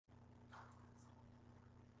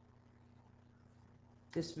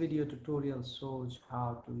This video tutorial shows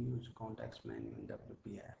how to use context menu in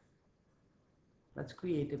WPF. Let's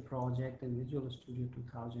create a project in Visual Studio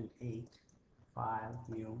 2008, File,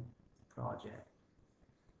 New, Project.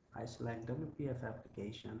 I select WPF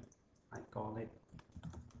application. I call it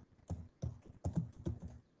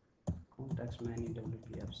context menu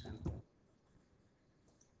WPF sample.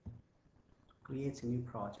 Creates a new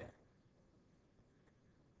project.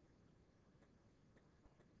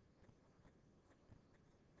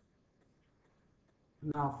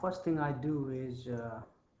 Now first thing I do is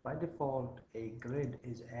by default a grid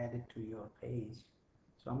is added to your page,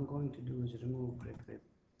 so I'm going to do is remove grid with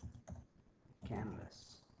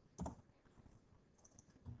canvas.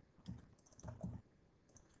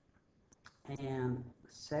 And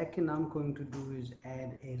second I'm going to do is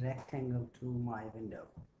add a rectangle to my window.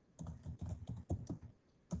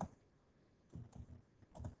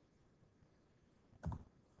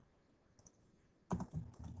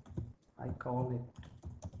 I call it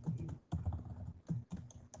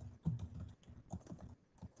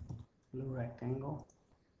blue rectangle.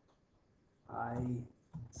 I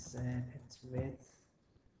set its width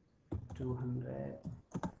 200,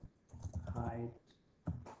 height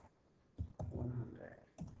 100.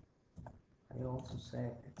 I also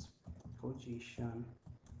set its position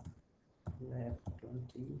left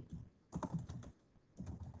 20,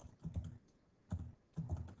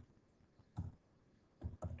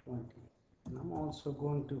 and I'm also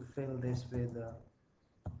going to fill this with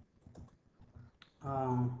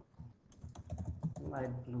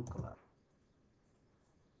light blue color.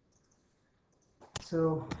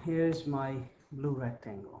 So here's my blue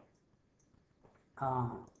rectangle.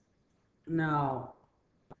 Now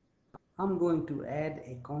I'm going to add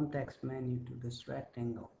a context menu to this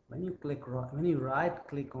rectangle. When you right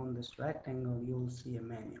click on this rectangle, you'll see a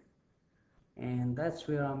menu, and that's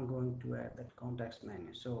where I'm going to add that context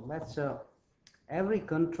menu. So let's every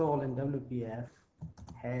control in WPF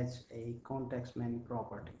has a context menu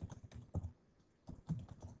property.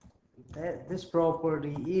 This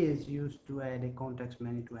property is used to add a context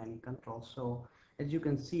menu to any control. So as you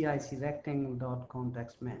can see, I see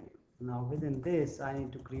rectangle.context menu. Now within this I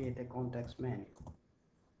need to create a context menu.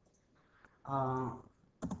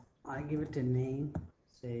 I give it a name,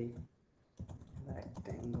 say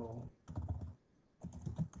rectangle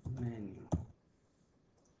menu.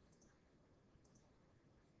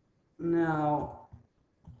 Now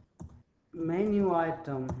menu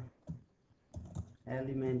item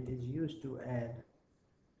element is used to add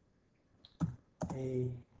a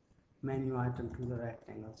menu item to the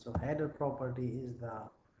rectangle. So header property is the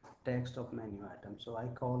text of menu item. So I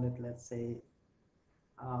call it, let's say,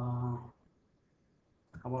 how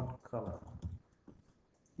about color.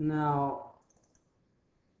 Now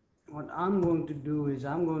what I'm going to do is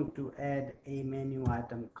I'm going to add a menu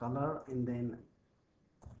item color, and then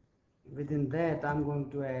within that I'm going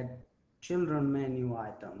to add children menu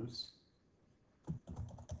items.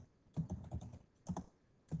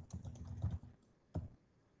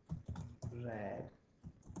 Red.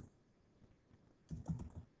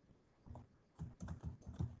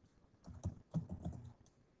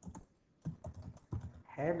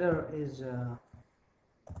 Header is the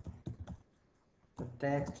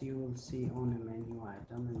text you will see on a menu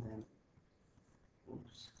item, and then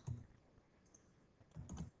oops.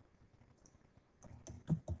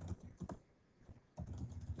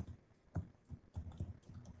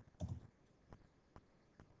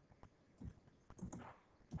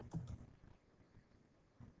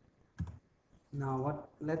 Now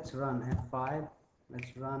let's run F5.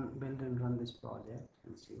 Let's build and run this project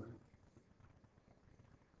and see what.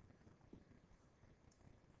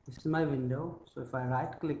 This is my window. So if I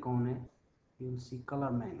right click on it, you'll see color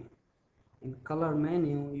menu. In color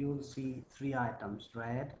menu you'll see three items: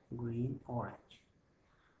 red, green, orange.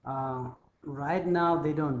 Right now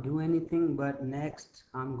they don't do anything, but next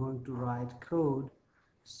I'm going to write code.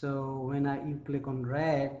 So when you click on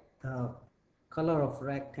red, the color of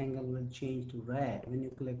rectangle will change to red. When you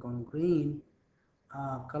click on green,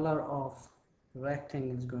 color of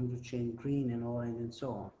rectangle is going to change green and orange and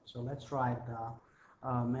so on. So let's write the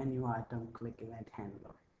menu item click event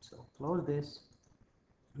handler. So close this.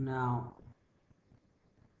 Now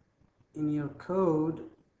in your code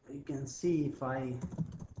you can see if I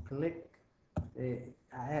click,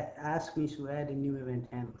 ask me to add a new event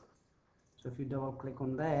handler. So if you double click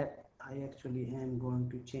on that, I actually am going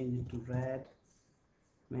to change it to red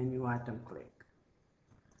menu item click.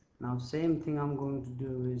 Now same thing I'm going to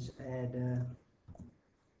do is add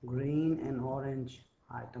green and orange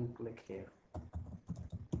item click here.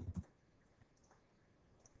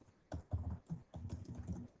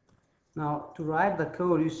 Now to write the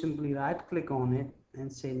code, you simply right click on it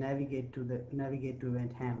and say navigate to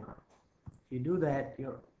event handler. If you do that,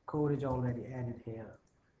 your code is already added here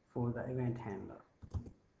for the event handler.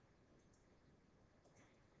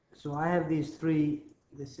 So I have these three,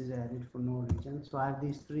 this is added for no reason. So I have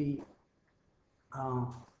these three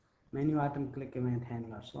menu item click event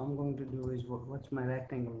handler. So I'm going to do is what's my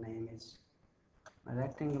rectangle name is. My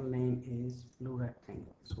rectangle name is blue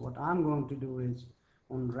rectangle. So what I'm going to do is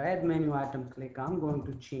on red menu item click, I'm going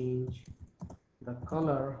to change the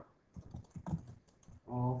color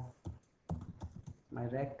of my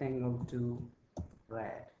rectangle to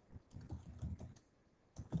red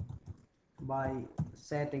by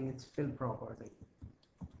setting its fill property.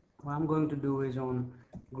 What I'm going to do is on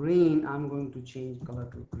green, I'm going to change color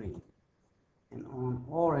to green, and on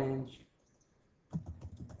orange,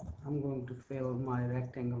 I'm going to fill my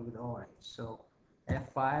rectangle with orange. So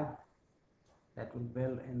F5, that will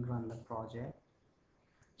build and run the project.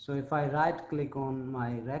 So if I right click on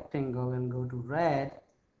my rectangle and go to red,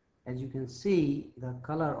 as you can see, the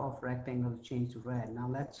color of rectangle changed to red. Now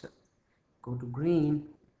let's go to green,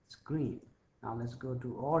 it's green. Now let's go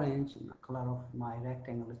to orange, and the color of my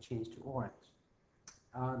rectangle is changed to orange.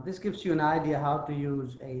 This gives you an idea how to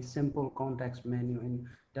use a simple context menu in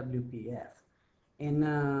WPF. In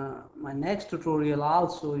my next tutorial,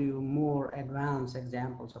 I'll show you more advanced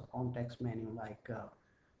examples of context menu, like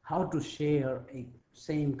how to share a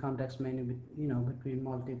same context menu between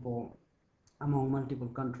among multiple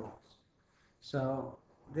controls. So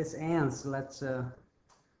this ends.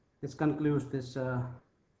 This concludes this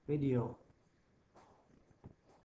video.